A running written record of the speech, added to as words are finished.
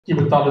ជា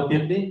បន្តទៅទៀ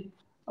តនេះ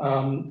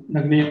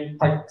នឹងនាង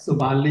ផាច់សុ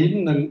មាលីន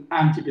នឹង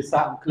អានជាភាសា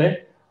អង់គ្លេស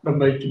ដើម្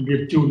បីជម្រា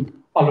បជូន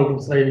អស់លោកលោ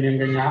កស្រីនាង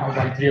កញ្ញាឲ្យ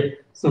បានជ្រាប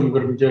សូមគោ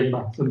រពអញ្ជើញ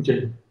បាទសូមអញ្ជើ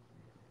ញ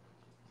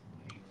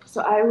So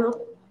I will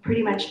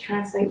pretty much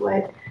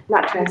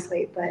not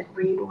translate, but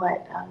read what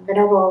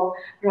Venerable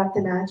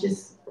Ratana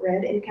just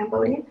read in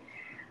Cambodian.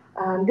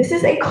 This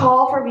is a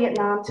call for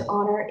Vietnam to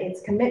honor its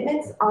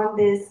commitments on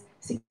this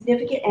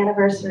significant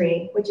anniversary,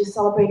 which is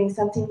celebrating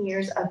 17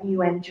 years of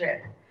UN DRIP.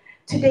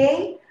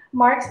 Today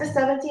marks the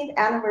 17th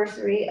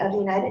anniversary of the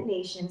United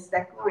Nations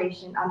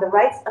Declaration on the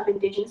Rights of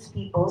Indigenous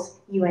Peoples,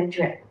 UN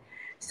DRIP.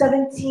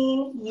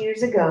 17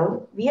 years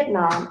ago,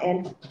 Vietnam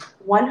and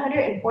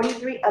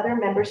 143 other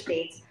member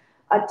states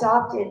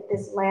adopted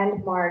this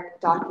landmark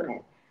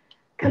document,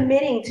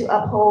 committing to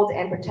uphold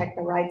and protect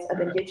the rights of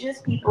indigenous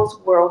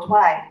peoples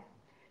worldwide.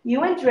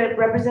 UN DRIP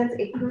represents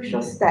a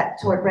crucial step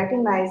toward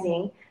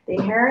recognizing the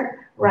inherent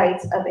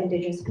rights of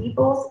indigenous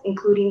peoples,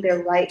 including their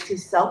right to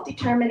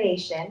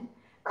self-determination,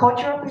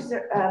 cultural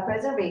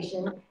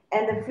preservation,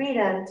 and the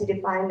freedom to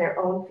define their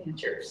own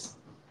futures.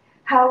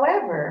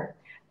 However,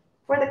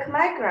 for the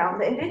Khmer Krom,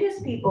 the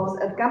indigenous peoples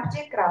of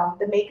Kampuchea Krom,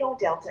 the Mekong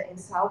Delta in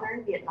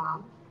southern Vietnam,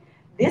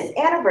 this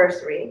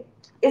anniversary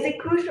is a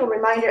crucial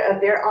reminder of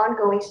their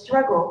ongoing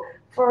struggle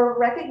for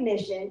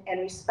recognition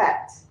and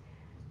respect.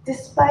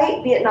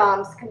 Despite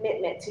Vietnam's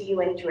commitment to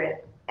UN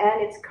DRIP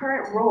and its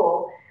current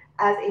role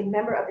as a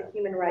member of the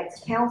Human Rights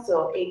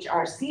Council,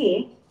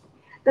 HRC,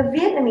 the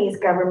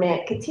Vietnamese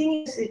government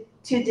continues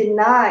to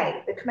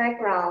deny the Khmer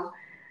Krom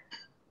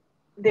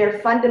their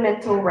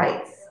fundamental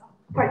rights,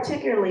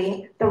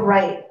 particularly the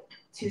right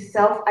to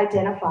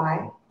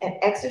self-identify and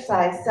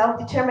exercise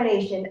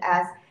self-determination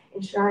as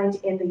enshrined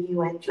in the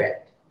UN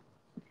DRIP.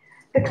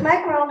 The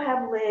Khmer Krom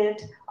have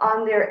lived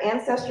on their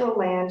ancestral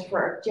land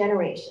for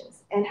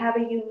generations and have a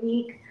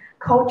unique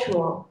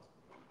cultural,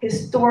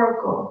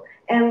 historical,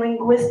 and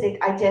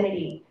linguistic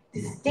identity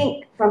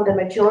distinct from the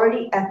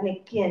majority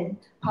ethnic Kin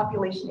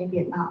population in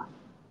Vietnam.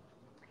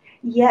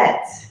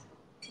 Yet,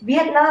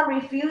 Vietnam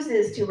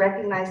refuses to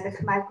recognize the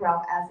Khmer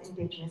Krom as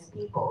indigenous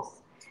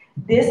peoples.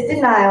 This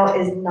denial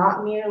is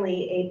not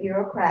merely a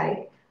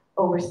bureaucratic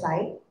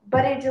oversight,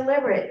 but a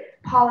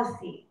deliberate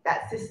policy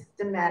that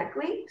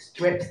systematically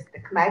strips the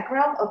Khmer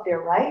Krom of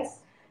their rights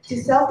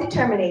to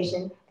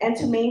self-determination and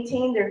to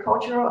maintain their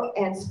cultural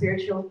and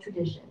spiritual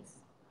traditions.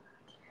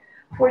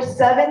 For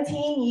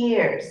 17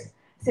 years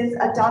since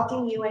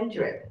adopting UN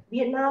DRIP,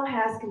 Vietnam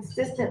has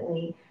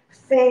consistently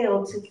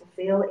failed to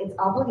fulfill its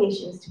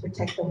obligations to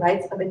protect the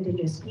rights of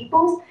indigenous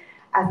peoples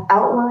as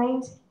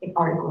outlined in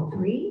Article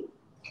 3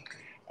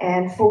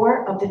 and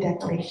 4 of the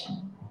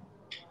Declaration.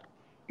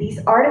 These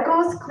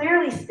articles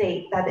clearly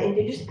state that the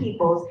indigenous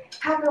peoples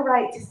have the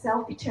right to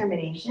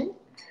self-determination,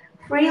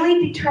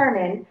 freely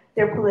determine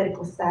their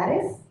political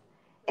status,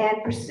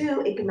 and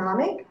pursue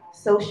economic,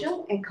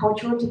 social, and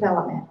cultural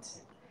development.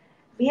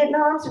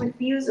 Vietnam's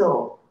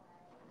refusal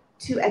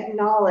to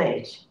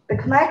acknowledge the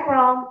Khmer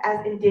Krom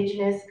as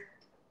indigenous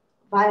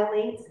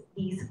violates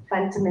these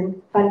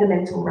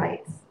fundamental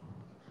rights.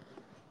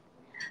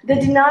 The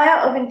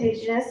denial of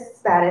indigenous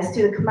status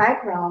to the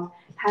Khmer Krom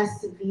has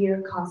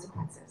severe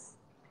consequences.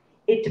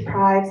 It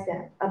deprives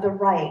them of the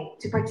right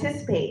to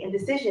participate in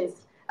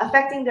decisions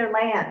affecting their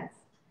lands,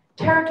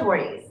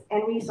 territories,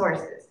 and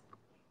resources.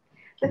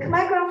 The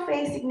Khmer Krom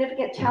face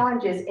significant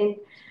challenges in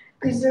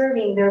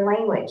preserving their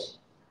language,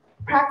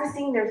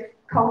 practicing their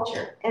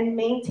culture, and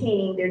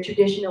maintaining their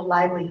traditional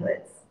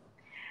livelihoods.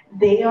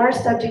 They are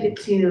subjected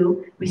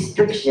to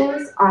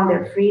restrictions on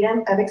their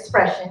freedom of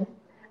expression,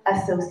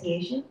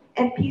 association,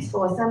 and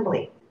peaceful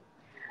assembly.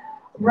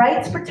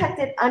 Rights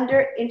protected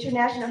under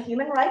international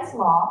human rights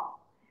law,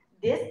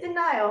 this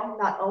denial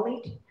not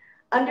only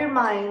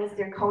undermines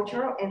their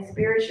cultural and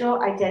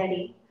spiritual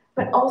identity,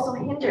 but also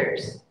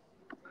hinders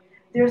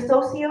their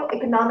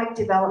socio-economic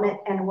development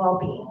and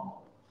well-being.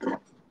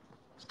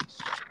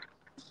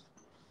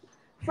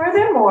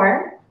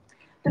 Furthermore,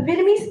 the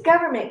Vietnamese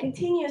government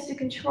continues to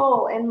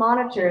control and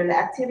monitor the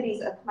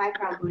activities of Khmer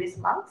Krom Buddhist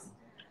monks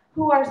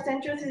who are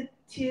central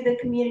to the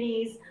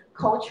community's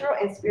cultural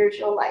and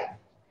spiritual life.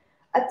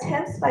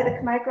 Attempts by the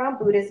Khmer Krom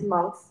Buddhist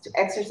monks to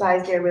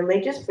exercise their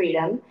religious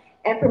freedom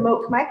and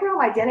promote Khmer Krom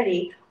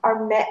identity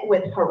are met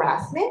with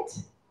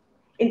harassment,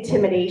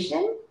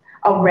 intimidation,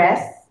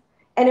 arrests,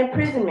 and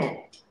imprisonment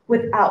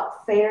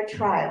without fair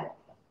trial.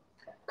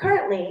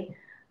 Currently,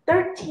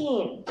 there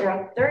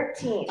are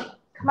 13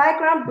 Khmer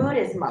Krom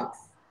Buddhist monks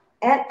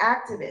and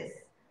activists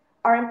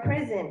are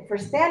imprisoned for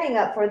standing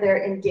up for their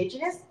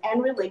indigenous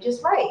and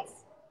religious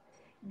rights.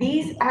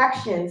 These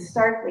actions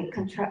starkly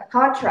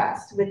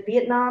contrast with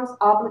Vietnam's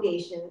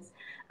obligations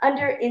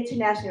under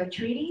international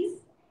treaties,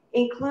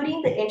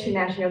 including the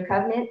International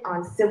Covenant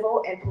on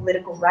Civil and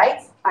Political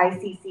Rights,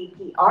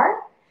 ICCPR,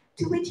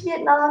 to which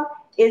Vietnam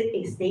is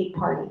a state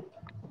party.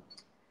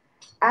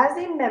 As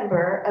a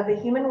member of the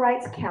Human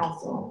Rights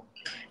Council,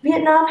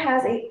 Vietnam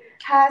has a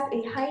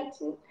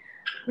heightened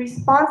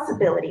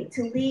responsibility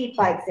to lead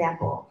by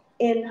example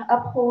in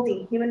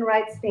upholding human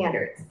rights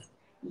standards.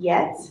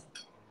 Yet,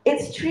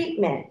 its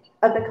treatment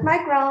of the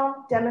Khmer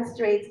Krom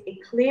demonstrates a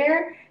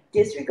clear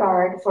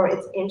disregard for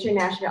its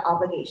international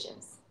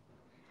obligations.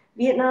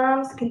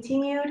 Vietnam's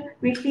continued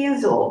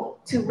refusal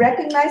to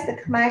recognize the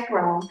Khmer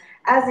Krom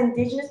as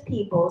indigenous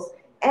peoples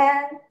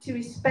and to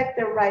respect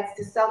their rights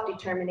to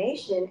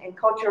self-determination and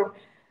cultural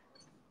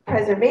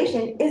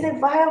preservation is a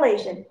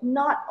violation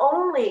not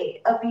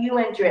only of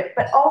UN DRIP,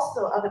 but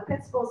also of the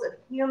principles of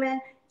human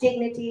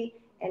dignity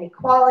and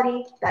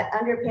equality that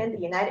underpin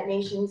the United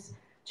Nations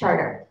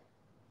Charter.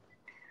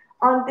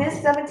 On this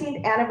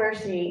 17th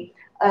anniversary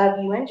of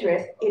UN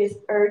DRIP, it is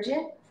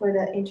urgent for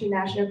the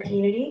international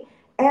community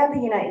and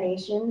the United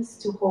Nations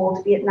to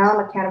hold Vietnam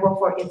accountable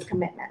for its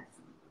commitments.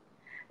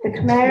 The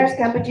Khmer's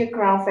Kampuchea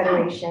Krom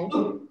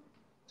Federation,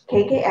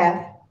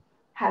 KKF,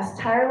 has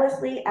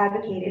tirelessly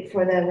advocated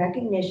for the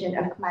recognition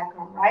of Khmer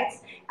Krom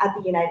rights at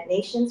the United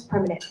Nations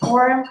Permanent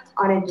Forum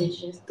on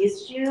Indigenous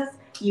Issues,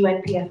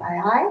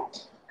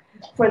 UNPFII,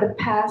 for the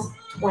past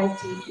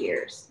 20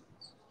 years.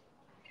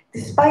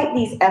 Despite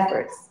these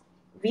efforts,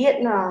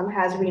 Vietnam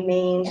has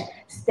remained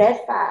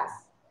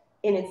steadfast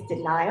in its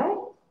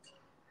denial,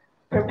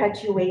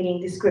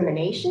 perpetuating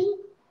discrimination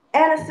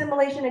and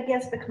assimilation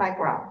against the Khmer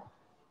Krom.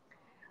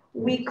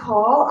 We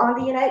call on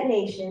the United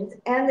Nations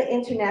and the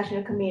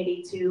international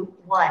community to,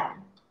 1,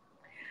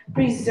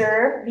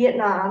 preserve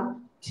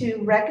Vietnam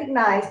to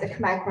recognize the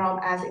Khmer Krom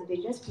as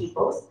indigenous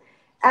peoples.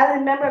 As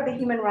a member of the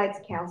Human Rights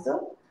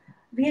Council,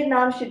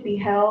 Vietnam should be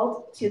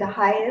held to the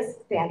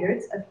highest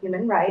standards of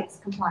human rights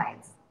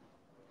compliance.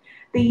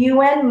 The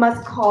UN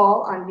must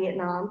call on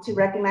Vietnam to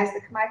recognize the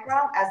Khmer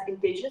Krom as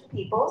indigenous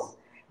peoples,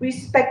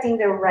 respecting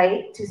their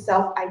right to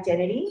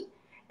self-identity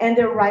and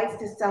their rights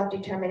to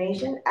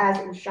self-determination as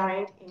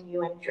enshrined in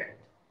UN DRIP.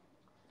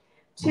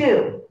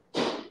 2,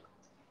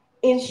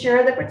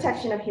 ensure the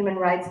protection of human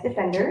rights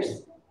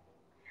defenders.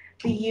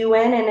 The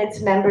UN and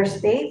its member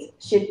states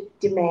should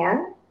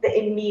demand the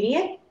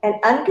immediate and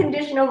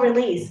unconditional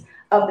release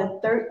of the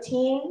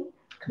 13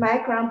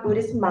 Khmer Krom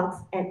Buddhist monks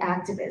and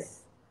activists.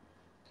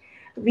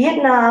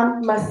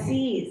 Vietnam must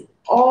cease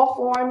all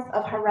forms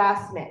of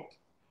harassment,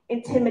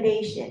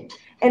 intimidation,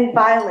 and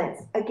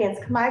violence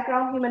against Khmer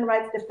Krom human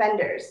rights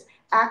defenders,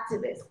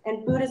 activists,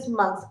 and Buddhist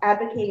monks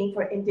advocating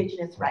for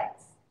indigenous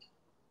rights.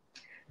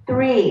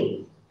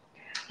 3,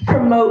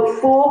 promote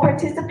full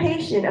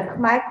participation of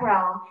Khmer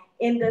Krom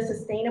in the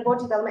Sustainable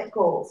Development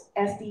Goals,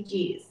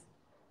 SDGs.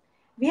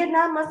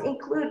 Vietnam must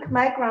include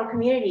Khmer Krom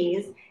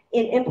communities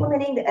in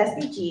implementing the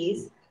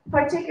SDGs,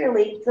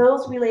 particularly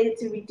those related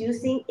to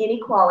reducing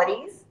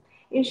inequalities,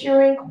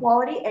 ensuring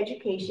quality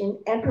education,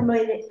 and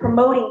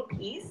promoting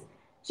peace,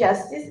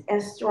 justice,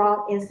 and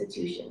strong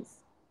institutions.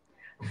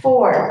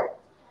 4,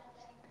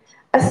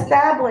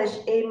 establish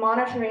a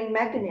monitoring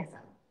mechanism.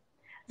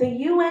 The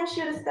UN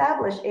should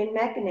establish a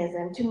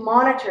mechanism to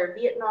monitor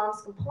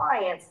Vietnam's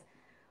compliance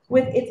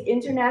with its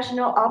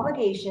international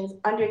obligations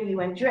under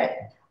UN DRIP,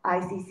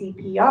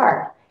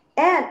 ICCPR,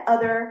 and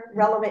other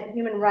relevant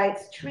human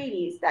rights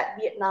treaties that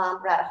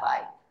Vietnam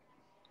ratified.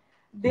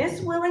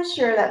 This will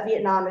ensure that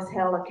Vietnam is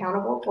held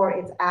accountable for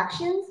its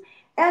actions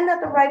and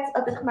that the rights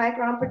of the Khmer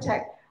Krom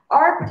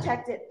are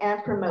protected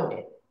and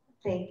promoted.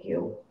 Thank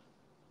you.